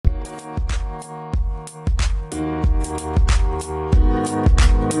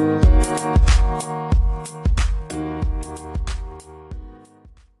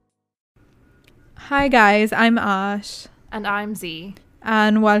Hi guys, I'm Ash. And I'm Z.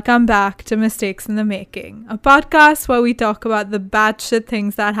 And welcome back to Mistakes in the Making, a podcast where we talk about the batshit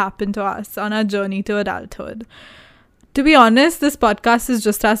things that happen to us on our journey to adulthood. To be honest, this podcast is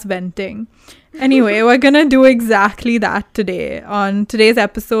just us venting. Anyway, we're gonna do exactly that today. On today's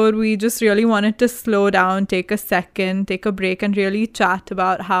episode, we just really wanted to slow down, take a second, take a break, and really chat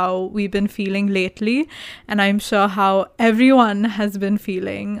about how we've been feeling lately. And I'm sure how everyone has been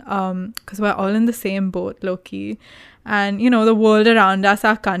feeling, because we're all in the same boat, low-key. And, you know, the world around us,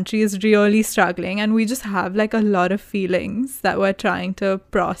 our country is really struggling. And we just have like a lot of feelings that we're trying to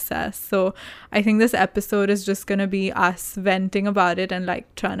process. So I think this episode is just going to be us venting about it and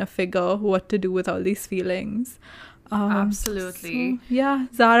like trying to figure what to do with all these feelings. Absolutely. So, yeah,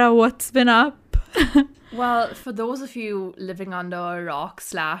 Zara, what's been up? Well, for those of you living under a rock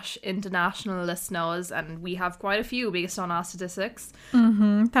 / international listeners, and we have quite a few based on our statistics.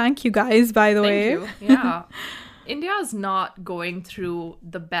 Thank you guys, by the way. Thank you. Yeah. India is not going through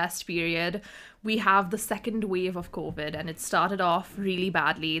the best period. We have the second wave of COVID and it started off really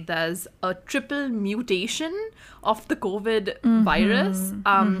badly. There's a triple mutation of the COVID virus.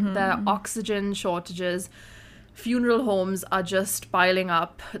 There are oxygen shortages. Funeral homes are just piling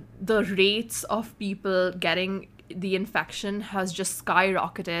up. The rates of people getting the infection has just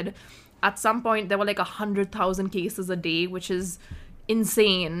skyrocketed. At some point, there were like 100,000 cases a day, which is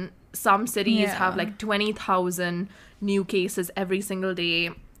insane. Some cities have like 20,000 new cases every single day,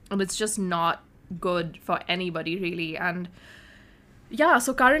 and it's just not good for anybody really. And yeah,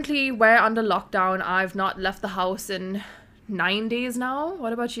 so currently we're under lockdown. I've not left the house in 9 days now.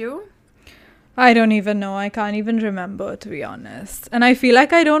 What about you? I don't even know. I can't even remember, to be honest. And I feel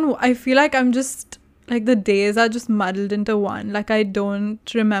like I'm just like the days are just muddled into one. Like I don't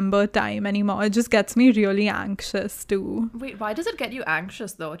remember time anymore. It just gets me really anxious too. Wait, why does it get you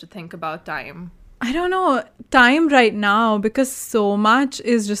anxious though to think about time? I don't know. Time right now, because so much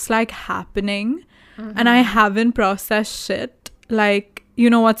is just like happening and I haven't processed shit. Like, you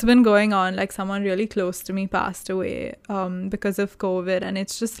know what's been going on? Like someone really close to me passed away because of COVID, and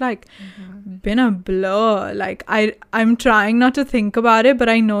it's just like been a blur. Like I'm trying not to think about it, but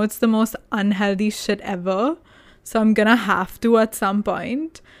I know it's the most unhealthy shit ever. So I'm gonna have to at some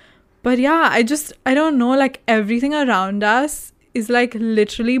point. But yeah, I don't know, like everything around us is like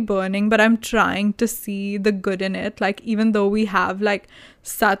literally burning, but I'm trying to see the good in it. Like even though we have like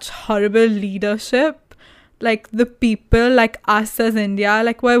such horrible leadership, like the people like us as India,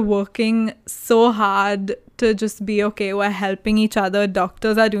 like we're working so hard to just be okay. We're helping each other.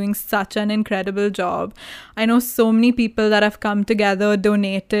 Doctors are doing such an incredible job. I know so many people that have come together,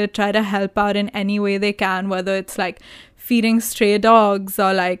 donated, try to help out in any way they can, whether it's like feeding stray dogs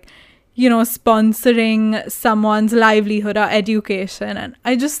or like, you know, sponsoring someone's livelihood or education. And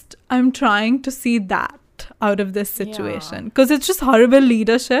I'm trying to see that out of this situation because it's just horrible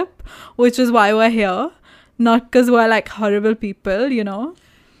leadership, which is why we're here. Not because we're like horrible people, you know?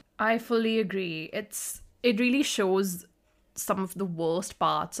 I fully agree. It really shows some of the worst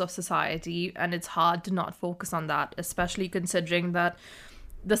parts of society, and it's hard to not focus on that, especially considering that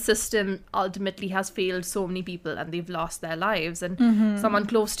the system ultimately has failed so many people and they've lost their lives, and someone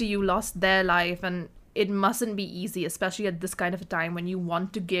close to you lost their life, and it mustn't be easy, especially at this kind of a time when you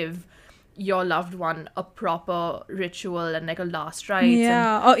want to give your loved one a proper ritual and like a last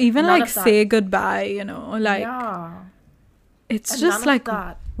rites, or even like say goodbye, you know, like it's and just like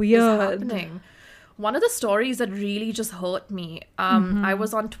that weird. One of the stories that really just hurt me, I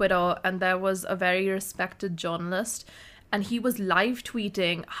was on Twitter and there was a very respected journalist and he was live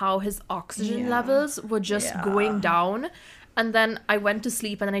tweeting how his oxygen levels were just going down. And then I went to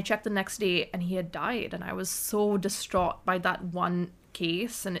sleep and then I checked the next day and he had died, and I was so distraught by that one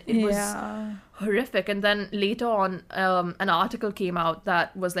case, and it was horrific. And then later on an article came out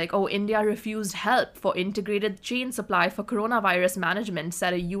that was like, oh, India refused help for integrated chain supply for coronavirus management,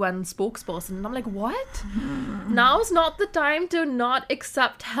 said a UN spokesperson. And I'm like, what? Now's not the time to not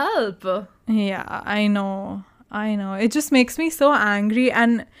accept help. Yeah, I know it just makes me so angry,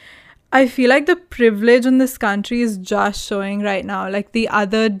 and I feel like the privilege in this country is just showing right now. Like the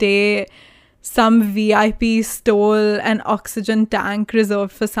other day, some VIP stole an oxygen tank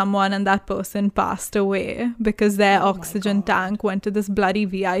reserved for someone and that person passed away because their oxygen tank went to this bloody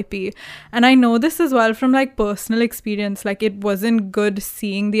VIP. And I know this as well from like personal experience. Like it wasn't good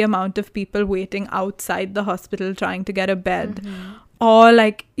seeing the amount of people waiting outside the hospital trying to get a bed. Or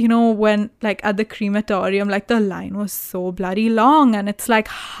like, you know, when like at the crematorium, like the line was so bloody long, and it's like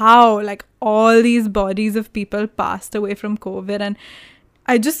how like all these bodies of people passed away from COVID. And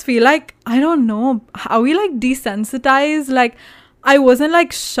I just feel like, I don't know, how we like desensitized. Like I wasn't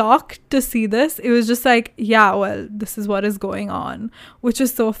like shocked to see this. It was just like, yeah, well, this is what is going on, which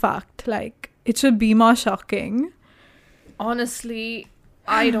is so fucked. Like, it should be more shocking. Honestly,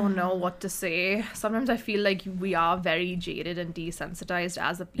 I don't know what to say. Sometimes I feel like we are very jaded and desensitized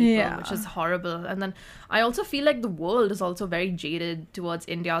as a people, which is horrible. And then I also feel like the world is also very jaded towards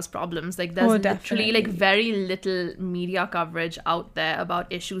India's problems. Like there's literally like very little media coverage out there about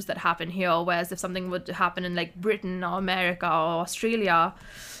issues that happen here. Whereas if something would happen in like Britain or America or Australia,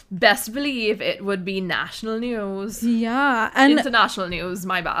 best believe it would be national news. Yeah. And international news,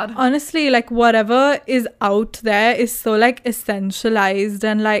 my bad. Honestly, like whatever is out there is so like essentialized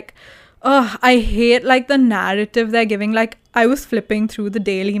and like, I hate like the narrative they're giving. Like I was flipping through the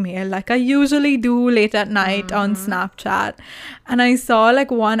Daily Mail like I usually do late at night on Snapchat, and I saw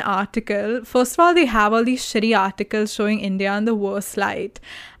like one article. First of all, they have all these shitty articles showing India in the worst light.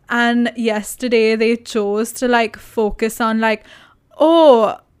 And yesterday they chose to like focus on like,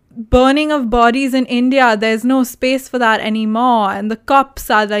 burning of bodies in India, there's no space for that anymore, and the cops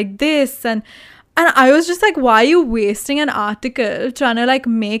are like this, and I was just like, why are you wasting an article trying to like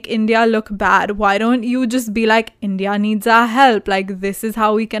make India look bad? Why don't you just be like, India needs our help, like this is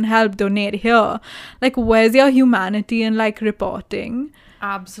how we can help, donate here? Like where's your humanity in like reporting?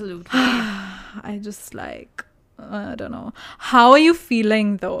 Absolutely. I just like, I don't know. How are you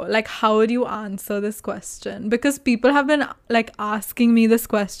feeling though? Like, how would you answer this question? Because people have been like asking me this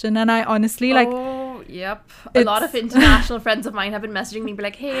question, and I honestly like. Oh, yep. A lot of international friends of mine have been messaging me, be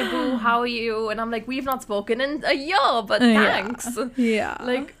like, "Hey, boo, how are you?" And I'm like, "We've not spoken in a year, but thanks." Yeah.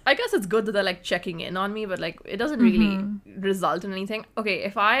 Like, I guess it's good that they're like checking in on me, but like, it doesn't really result in anything. Okay,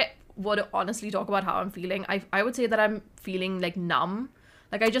 if I were to honestly talk about how I'm feeling, I would say that I'm feeling like numb.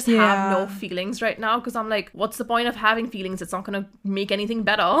 Like, I just have no feelings right now because I'm like, what's the point of having feelings? It's not going to make anything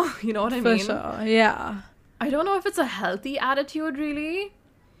better. You know what I mean? For sure, yeah. I don't know if it's a healthy attitude, really.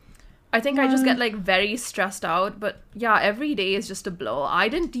 I think I just get, like, very stressed out. But, yeah, every day is just a blow. I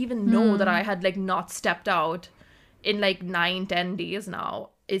didn't even know that I had, like, not stepped out in, like, 9-10 days now.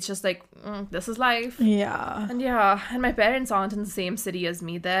 It's just like, this is life. Yeah. And my parents aren't in the same city as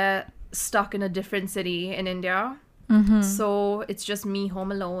me. They're stuck in a different city in India. So it's just me home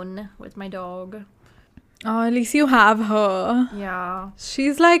alone with my dog. Oh, at least you have her. Yeah.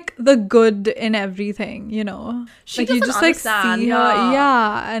 She's like the good in everything, you know? She like, doesn't you just understand, like see her.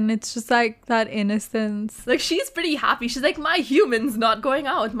 Yeah. And it's just like that innocence. Like she's pretty happy. She's like, my human's not going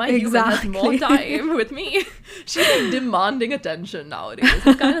out. My human has more time with me. She's like demanding attention nowadays.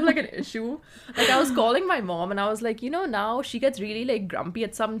 It's kind of like an issue. Like I was calling my mom and I was like, you know, now she gets really like grumpy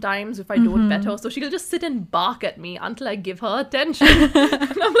at some times if I don't pet her. So she'll just sit and bark at me until I give her attention.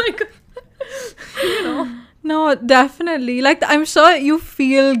 And I'm like, you know. No, definitely. Like, I'm sure you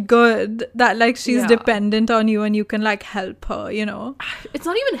feel good that, like, she's dependent on you and you can, like, help her, you know? It's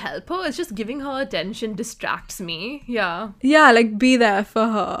not even help her. It's just giving her attention distracts me. Yeah. Yeah, like, be there for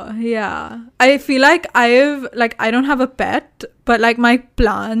her. Yeah. I feel like I don't have a pet, but, like, my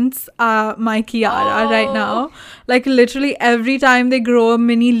plants are my Kiara right now. Like, literally every time they grow a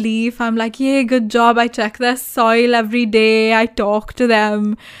mini leaf, I'm like, yay, good job. I check their soil every day. I talk to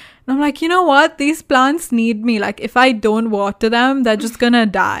them. And I'm like, you know what? These plants need me. Like, if I don't water them, they're just gonna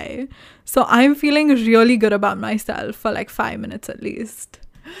die. So I'm feeling really good about myself for like 5 minutes at least.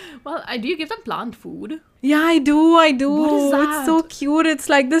 Well, do you give them plant food? Yeah, I do. What is that? It's so cute. It's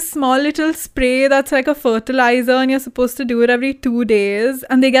like this small little spray that's like a fertilizer, and you're supposed to do it every 2 days.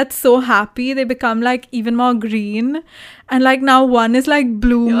 And they get so happy. They become like even more green. And like now one is like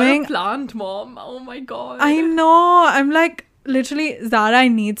blooming. You're a plant mom. Oh my God. I know. I'm like, literally, Zara, I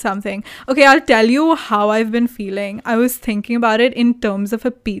need something. Okay, I'll tell you how I've been feeling. I was thinking about it in terms of a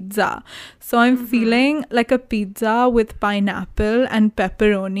pizza. So I'm feeling like a pizza with pineapple and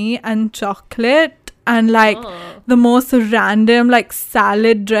pepperoni and chocolate and like the most random like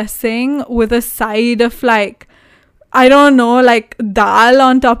salad dressing with a side of like, I don't know, like dal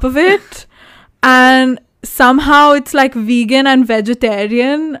on top of it. And somehow it's like vegan and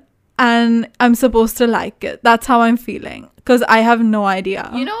vegetarian. And I'm supposed to like it. That's how I'm feeling. Because I have no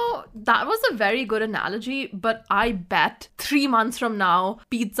idea. You know, that was a very good analogy. But I bet 3 months from now,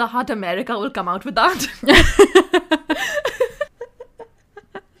 Pizza Hut America will come out with that.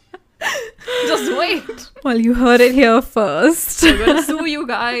 Just wait. Well, you heard it here first. We're going to sue you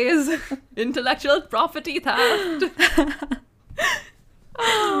guys. Intellectual property theft.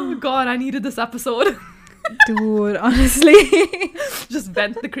 Oh, God, I needed this episode. Dude, honestly. Just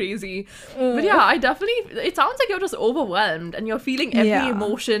vent the crazy. But yeah, I definitely, it sounds like you're just overwhelmed and you're feeling every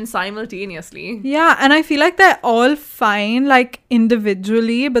emotion simultaneously. Yeah, and I feel like they're all fine, like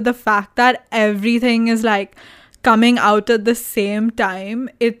individually, but the fact that everything is like coming out at the same time,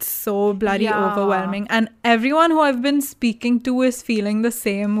 it's so bloody Yeah. overwhelming. And everyone who I've been speaking to is feeling the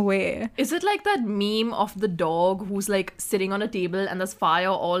same way. Is it like that meme of the dog who's like sitting on a table and there's fire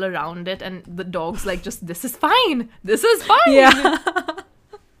all around it and the dog's like, just, this is fine. This is fine. Yeah.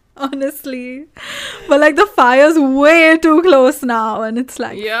 Honestly. But like the fire's way too close now, and it's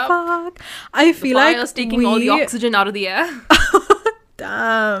like, Yep. fuck. I The feel like fire's taking all the oxygen out of the air.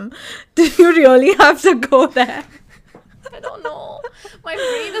 Damn. Did you really have to go there? I don't know. My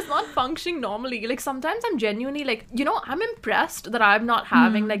brain is not functioning normally. Like sometimes I'm genuinely like, I'm impressed that I'm not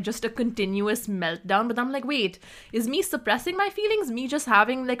having like just a continuous meltdown. But I'm like, wait, is me suppressing my feelings? Me just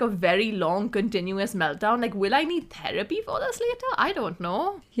having like a very long continuous meltdown? Like, will I need therapy for this later? I don't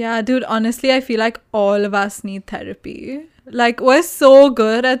know. Yeah, dude, honestly, I feel like all of us need therapy. Like, we're so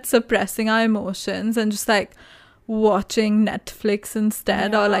good at suppressing our emotions and just like watching Netflix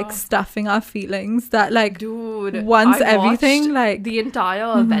instead, or like Yeah. stuffing our feelings that like Dude, once I everything watched like the entire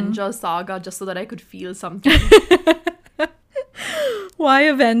Avengers saga just so that I could feel something. why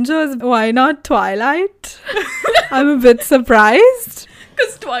Avengers, why not Twilight? I'm a bit surprised.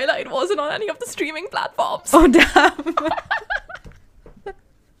 Because Twilight wasn't on any of the streaming platforms. Oh damn.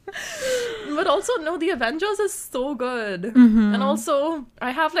 But also, no, the Avengers is so good. And also,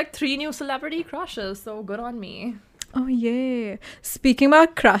 I have like 3 new celebrity crushes, so good on me. Oh yeah. Speaking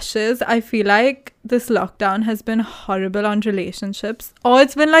about crushes, I feel like this lockdown has been horrible on relationships, or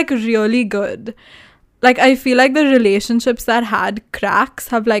it's been like really good. Like I feel like the relationships that had cracks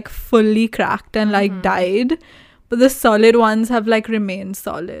have like fully cracked and like died, but the solid ones have like remained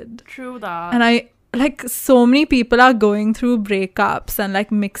solid. True that. And I like so many people are going through breakups and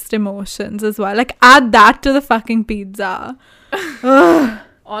like mixed emotions as well. Like add that to the fucking pizza. Ugh.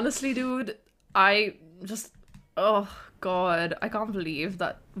 Honestly, dude, I just, oh God, I can't believe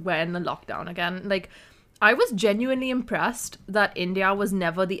that we're in the lockdown again. Like, I was genuinely impressed that India was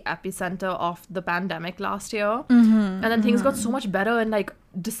never the epicenter of the pandemic last year. And then things got so much better in like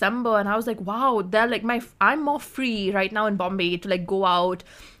December. And I was like, wow, they're like I'm more free right now in Bombay to like go out,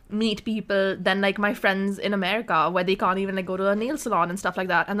 meet people than like my friends in America where they can't even like go to a nail salon and stuff like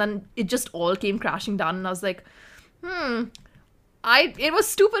that. And then it just all came crashing down. And I was like, it was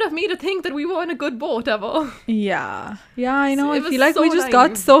stupid of me to think that we were in a good boat ever. Yeah, I know. It I was feel like we so just got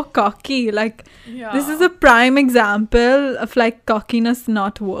naive. so cocky. Like, Yeah. this is a prime example of like cockiness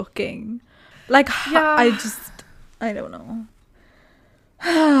not working. Like, Yeah. I don't know.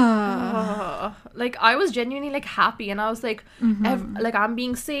 Like I was genuinely like happy, and I was like, like I'm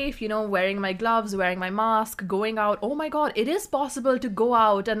being safe, wearing my gloves, wearing my mask, going out. Oh my God, it is possible to go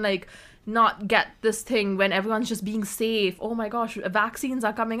out and like not get this thing when everyone's just being safe. Oh my gosh, vaccines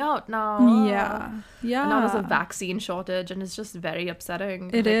are coming out now. Yeah. And now there's a vaccine shortage, and it's just very upsetting.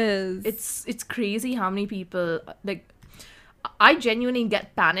 It Like, is. It's crazy how many people like. I genuinely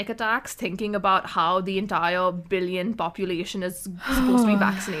get panic attacks thinking about how the entire billion population is supposed to be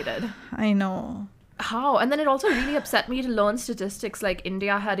vaccinated. I know. How? And then it also really upset me to learn statistics like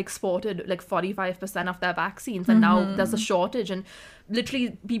India had exported like 45% of their vaccines, and now there's a shortage, and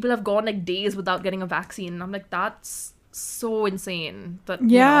literally people have gone like days without getting a vaccine. And I'm like, that's so insane. That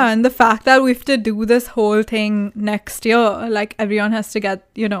Yeah, and the fact that we have to do this whole thing next year, like everyone has to get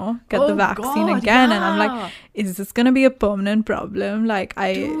the Oh vaccine God, again. And I'm yeah. like, is this gonna be a permanent problem? Like,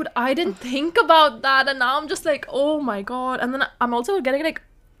 Dude, I didn't think about that, and now I'm just like, oh my God. And then I'm also getting like,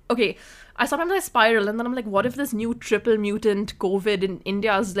 okay, I spiral, and then I'm like, what if this new triple mutant COVID in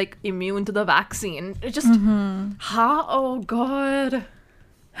India is like immune to the vaccine? It just, how? Oh God.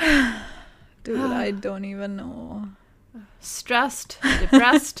 dude, I don't even know. Stressed,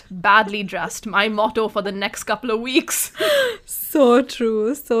 depressed, badly dressed. My motto for the next couple of weeks. So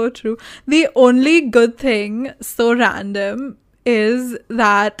true, so true. The only good thing, so random, is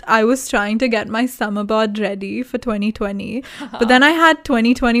that I was trying to get my summer board ready for 2020, but then I had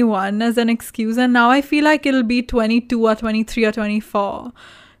 2021 as an excuse, and now I feel like it'll be 22 or 23 or 24.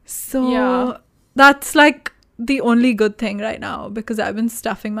 So Yeah. that's like the only good thing right now, because I've been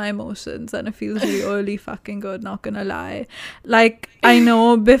stuffing my emotions and it feels really fucking good, not gonna lie. Like, I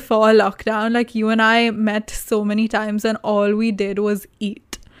know before lockdown, like you and I met so many times and all we did was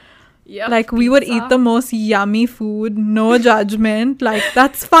eat. Yep, Like we would pizza. eat the most yummy food, no judgment. Like,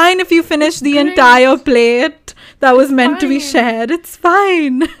 that's fine if you finish the Great. entire plate that was It's meant to be fine. shared. It's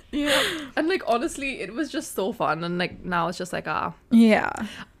fine. Yeah. And like, honestly, it was just so fun. And like, now it's just like, Yeah.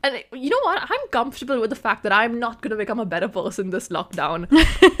 And you know what? I'm comfortable with the fact that I'm not going to become a better person this lockdown.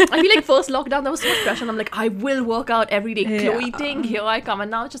 I feel like first lockdown, there was so much pressure. And I'm like, I will work out every day. Yeah. Chloe Ting, here I come. And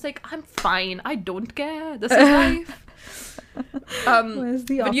now it's just like, I'm fine. I don't care. This is life. Where's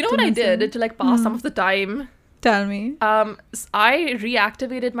the But you know what I optimism? did to like pass some of the time? Tell me. I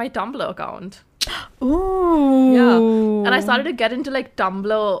reactivated my Tumblr account. Oh. Yeah. And I started to get into like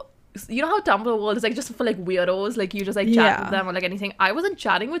Tumblr. You know how Tumblr world is like just for like weirdos, like you just like chat with them or like anything. I wasn't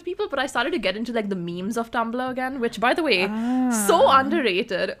chatting with people, but I started to get into like the memes of Tumblr again, which by the way, so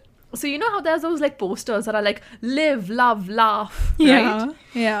underrated. So you know how there's those like posters that are like live, love, laugh, Yeah. right?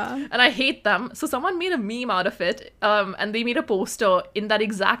 Yeah. And I hate them. So someone made a meme out of it, and they made a poster in that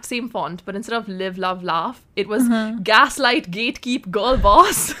exact same font, but instead of live, love, laugh, it was gaslight, gatekeep, girl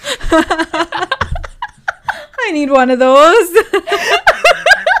boss. I need one of those.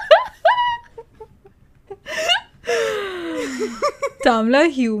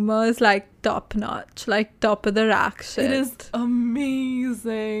 Tumblr humor is like top notch, like top of the rack shit. It is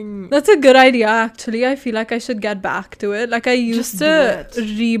amazing. That's a good idea, actually. I feel like I should get back to it. Like, I used to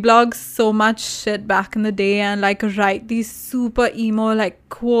reblog so much shit back in the day and like write these super emo like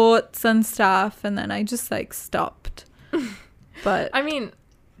quotes and stuff, and then I just like stopped. But I mean,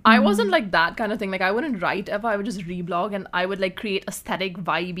 I wasn't like that kind of thing. Like, I wouldn't write ever. I would just reblog and I would like create aesthetic,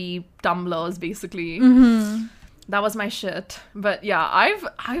 vibey Tumblrs, basically. That was my shit. But yeah,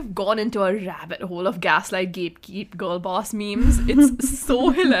 I've gone into a rabbit hole of gaslight, gatekeep, girl boss memes. It's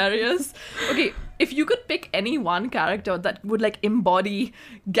so hilarious. Okay, if you could pick any one character that would like embody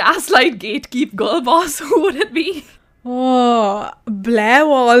gaslight, gatekeep, girl boss, who would it be? oh, Blair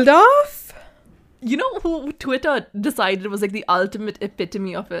Waldorf? You know who Twitter decided was like the ultimate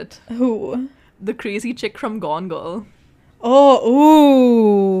epitome of it? Who? The crazy chick from Gone Girl. Oh,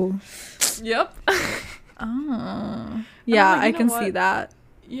 ooh. Yep. Oh. Yeah, like, you I know can what? see that.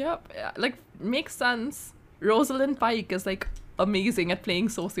 Yep. Yeah, like, makes sense. Rosalind Pike is like amazing at playing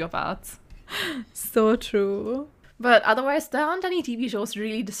sociopaths. So true. But otherwise, there aren't any TV shows to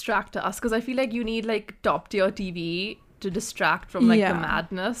really distract us, because I feel like you need like top tier TV to distract from like the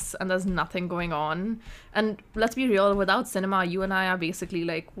madness, and there's nothing going on. And let's be real, without cinema, you and I are basically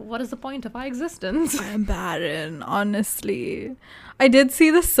like, what is the point of our existence? I'm barren, honestly. I did see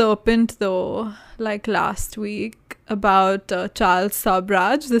The Serpent though, like last week, about Charles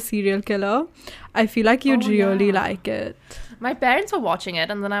Subraj, the serial killer. I feel like you'd really like it. My parents were watching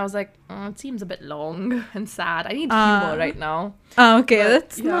it, and then I was like, it seems a bit long and sad. I need humor right now. Okay, But,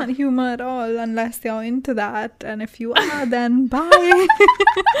 that's yeah. not humor at all, unless you're into that. And if you are, then bye.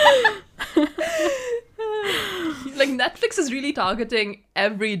 Like, Netflix is really targeting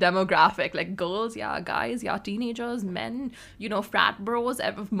every demographic, like girls, yeah, guys, yeah, teenagers, men, you know, frat bros,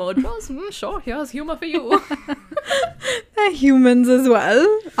 murderers. Sure, here's humor for you. They're humans as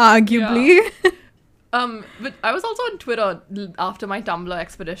well, arguably. But I was also on Twitter after my Tumblr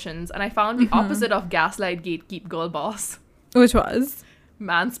expeditions, and I found the opposite of gaslight, gatekeep, girl boss. Which was?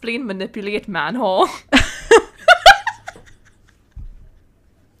 Mansplain, manipulate, man whore.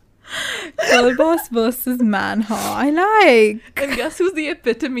 Girl boss versus man whore. I like. And guess who's the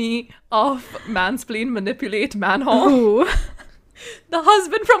epitome of mansplain, manipulate, man whore? Ooh. The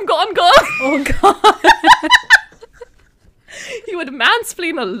husband from Gone Girl. Oh god. He would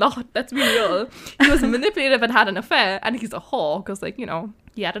mansplain a lot, let's be real. He was manipulative and had an affair, and he's a whore, because, like, you know,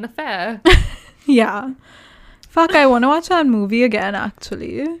 he had an affair. Yeah. Fuck, I want to watch that movie again,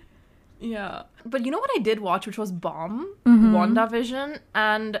 actually. Yeah. But you know what I did watch, which was Bomb, WandaVision,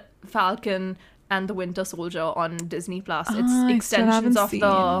 and Falcon and the Winter Soldier on Disney Plus. It's extensions of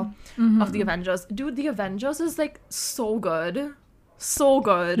the Avengers. Dude, the Avengers is like so good. So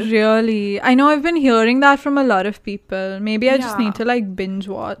good. Really? I know I've been hearing that from a lot of people. Maybe I just need to like binge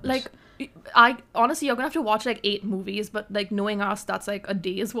watch. Like, I honestly, you're gonna have to watch like 8 movies, but like knowing us, that's like a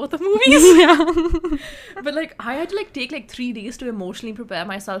day's worth of movies. Yeah. But like I had to like take like 3 days to emotionally prepare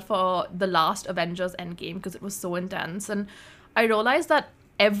myself for the last Avengers Endgame, because it was so intense. And I realized that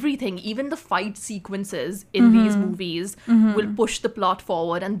everything, even the fight sequences in these movies, will push the plot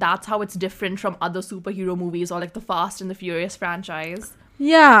forward, and that's how it's different from other superhero movies or like the Fast and the Furious franchise.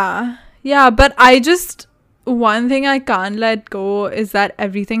 Yeah, but one thing I can't let go is that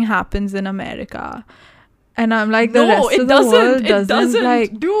everything happens in America. And I'm like, the rest of the world doesn't.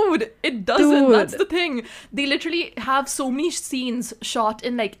 Like, dude, it doesn't. That's the thing. They literally have so many scenes shot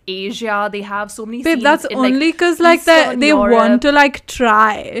in like Asia. They have so many scenes that's in only because like they want to like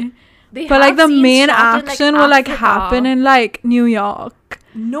try. But like the main action will like happen in like New York.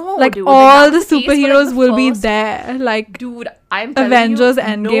 No, like dude, all like, the superheroes will be there. Like, dude, I'm telling Avengers you,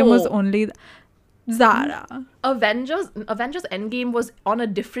 Endgame was only Zara. Avengers Endgame was on a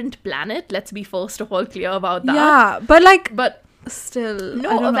different planet. Let's be first of all clear about that. Yeah, but like, but still,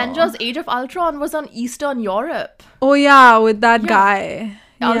 no, Avengers Age of Ultron was on Eastern Europe. Oh yeah, with that guy.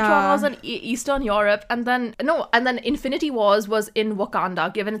 Ultron Yeah. was in Eastern Europe, and then Infinity Wars was in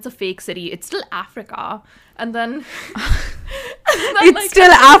Wakanda. Given it's a fake city, it's still Africa, and then It's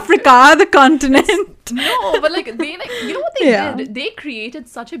still Africa, the continent. no, but like they you know what they Yeah. did? They created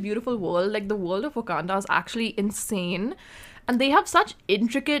such a beautiful world. Like the world of Wakanda is actually insane, and they have such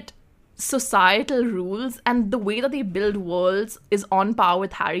intricate societal rules, and the way that they build worlds is on par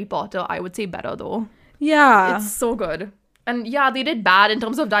with Harry Potter. I would say better though. Yeah. It's so good. And yeah, they did bad in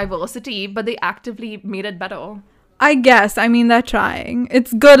terms of diversity, but they actively made it better. I guess. I mean, they're trying.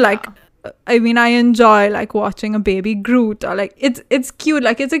 It's good. Like, I mean, I enjoy like watching a baby Groot, or like it's cute.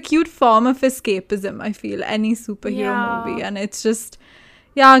 Like, it's a cute form of escapism. I feel any superhero movie, and it's just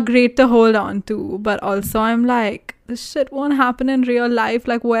great to hold on to. But also, I'm like, this shit won't happen in real life.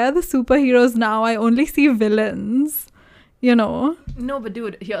 Like, where are the superheroes now? I only see villains. You know? No, but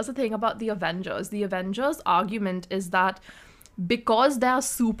dude, here's the thing about the Avengers. The Avengers argument is that because they are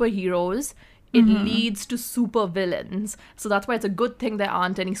superheroes, it leads to super villains. So that's why it's a good thing there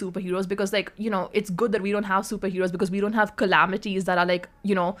aren't any superheroes, because like, you know, it's good that we don't have superheroes because we don't have calamities that are like,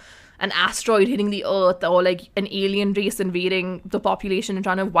 you know, an asteroid hitting the earth, or like an alien race invading the population and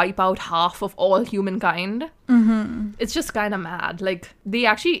trying to wipe out half of all humankind. It's just kind of mad. Like, they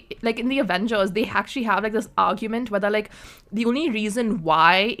actually, like in the Avengers, they actually have like this argument where they're like, the only reason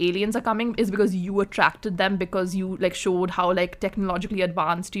why aliens are coming is because you attracted them, because you like showed how like technologically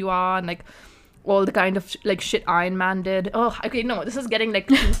advanced you are, and like all the kind of like shit Iron Man did. Oh, okay, no, this is getting like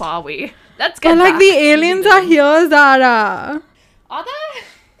too far away. Let's get But like back the to aliens the are here, Zara. Are they?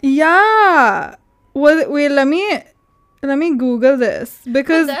 Yeah. Well, wait, let me Google this,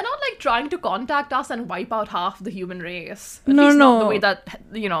 because They're not like trying to contact us and wipe out half the human race. No, least not the no. way that,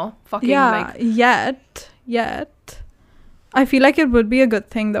 you know, fucking yeah, like. yet. I feel like it would be a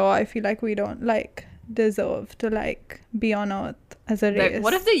good thing though. I feel like we don't like deserve to like be on Earth as a race. Like,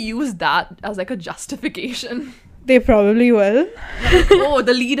 what if they use that as like a justification? They probably will. Like, oh,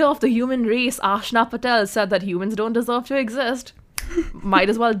 the leader of the human race, Ashna Patel, said that humans don't deserve to exist. Might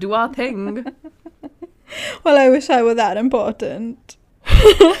as well do our thing. Well, I wish I were that important.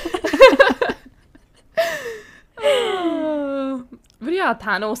 But yeah,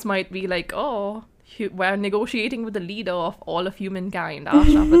 Thanos might be like, oh, we're negotiating with the leader of all of humankind,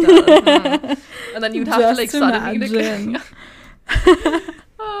 Ashna Patel. And then you'd have to like Just suddenly imagine. like,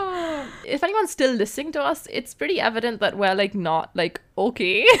 if anyone's still listening to us, it's pretty evident that we're like not like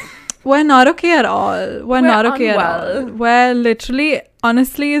okay. We're not okay at all. We're not okay at unwell. all. We're literally,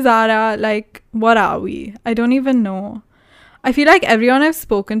 honestly, Zara, like, what are we? I don't even know. I feel like everyone I've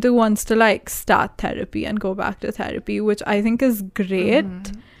spoken to wants to like start therapy and go back to therapy, which I think is great.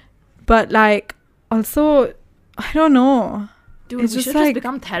 But like, also, I don't know. Dude, It's we just should like- just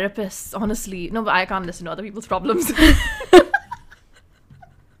become therapists, honestly. No, but I can't listen to other people's problems.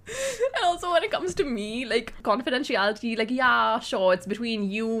 And also when it comes to me, like confidentiality, like yeah, sure, it's between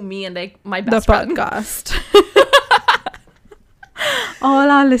you, me, and like my The best friend. podcast.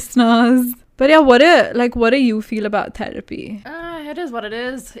 All our listeners. But yeah, what do you feel about therapy? It is what it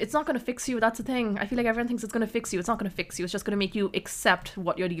is. It's not gonna fix you. That's the thing. I feel like everyone thinks it's gonna fix you. It's not gonna fix you. It's just gonna make you accept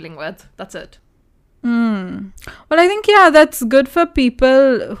what you're dealing with. That's it. Well, I think, that's good for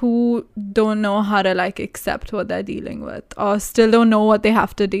people who don't know how to like accept what they're dealing with, or still don't know what they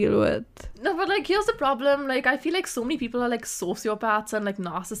have to deal with. No, but like here's the problem. Like I feel like so many people are like sociopaths and like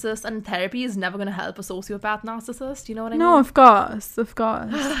narcissists, and therapy is never gonna help a sociopath narcissist. You know what I No, mean? of course.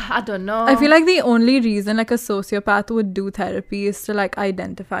 I don't know. I feel like the only reason like a sociopath would do therapy is to like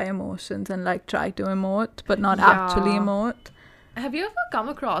identify emotions and like try to emote, but not actually Yeah. emote. Have you ever come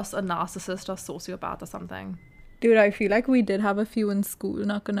across a narcissist or sociopath or something? Dude, I feel like we did have a few in school,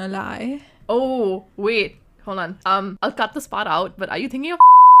 not gonna lie. Oh, wait. Hold on. I'll cut this part out, but are you thinking of...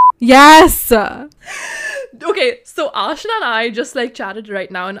 Yes! Okay, so Ashna and I just like chatted right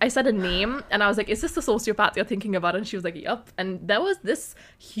now, and I said a name, and I was like, is this the sociopath you're thinking about? And she was like, yup. And there was this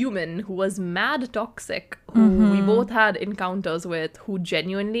human who was mad toxic, who we both had encounters with, who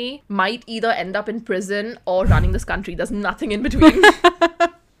genuinely might either end up in prison or running this country. There's nothing in between.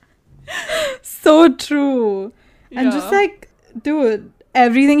 So true. And just Yeah. like, dude,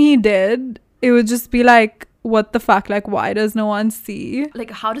 everything he did, it would just be like, what the fuck? Like, why does no one see? Like,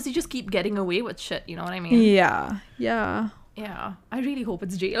 how does he just keep getting away with shit? You know what I mean? Yeah. Yeah, I really hope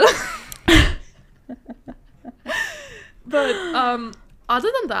it's jail. But other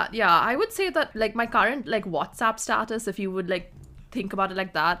than that, yeah, I would say that like my current like WhatsApp status, if you would like think about it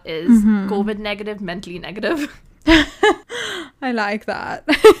like that, is COVID negative, mentally negative. I like that.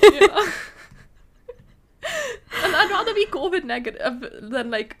 Yeah. And I'd rather be COVID negative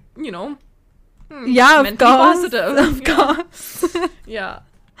than like, you know, Yeah, of mentally course. positive. Of Yeah. course. Yeah.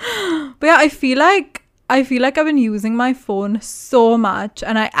 But yeah, I feel like I've been using my phone so much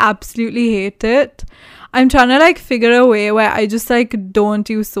and I absolutely hate it. I'm trying to like figure a way where I just like don't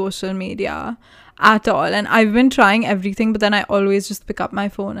use social media at all. And I've been trying everything, but then I always just pick up my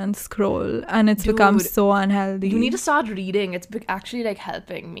phone and scroll, and it's become Dude, so unhealthy. You need to start reading. It's actually like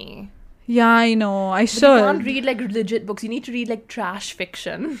helping me. Yeah, I know. I But should. you can't read like legit books. You need to read like trash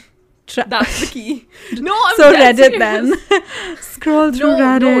fiction. That's the key. No, I'm so dead Reddit serious. then. Scroll through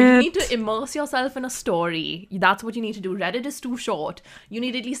No, Reddit. you need to immerse yourself in a story. That's what you need to do. Reddit is too short. You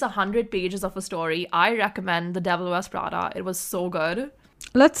need at least 100 pages of a story. I recommend The Devil Wears Prada. It was so good.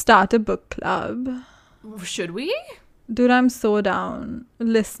 Let's start a book club. Should we? Dude, I'm so down.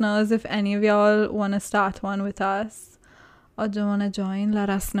 Listeners, if any of y'all want to start one with us or don't want to join, let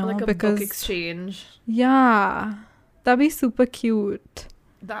us know. Like a because book exchange. yeah, that'd be super cute.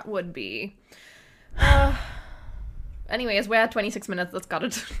 That would be. Anyways, we're at 26 minutes. Let's cut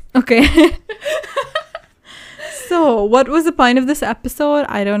it. Okay. So, what was the point of this episode?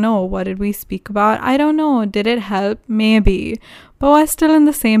 I don't know. What did we speak about? I don't know. Did it help? Maybe. But we're still in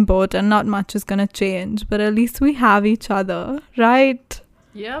the same boat and not much is gonna change. But at least we have each other, right?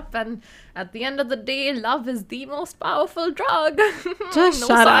 Yep, and at the end of the day, love is the most powerful drug. Just no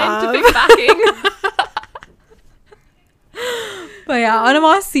shut scientific up. backing. But yeah, on a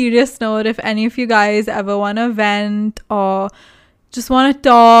more serious note, if any of you guys ever want to vent or just want to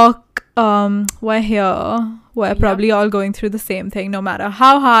talk, we're here. We're probably all going through the same thing, no matter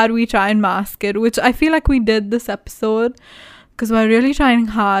how hard we try and mask it, which I feel like we did this episode because we're really trying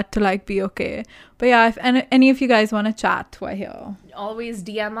hard to like be okay. But yeah, if any of you guys want to chat, we're here. Always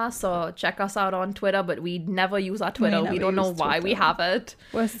DM us or check us out on Twitter, but we never use our Twitter. We don't know use why we Twitter. have it.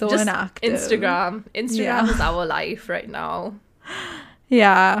 We're so Just inactive. Instagram Yeah. is our life right now.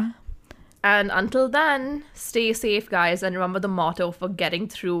 Yeah. And until then, stay safe, guys, and remember the motto for getting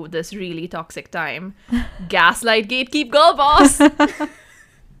through this really toxic time: gaslight, gatekeep, girl boss.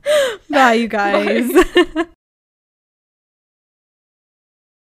 Bye, you guys. Bye.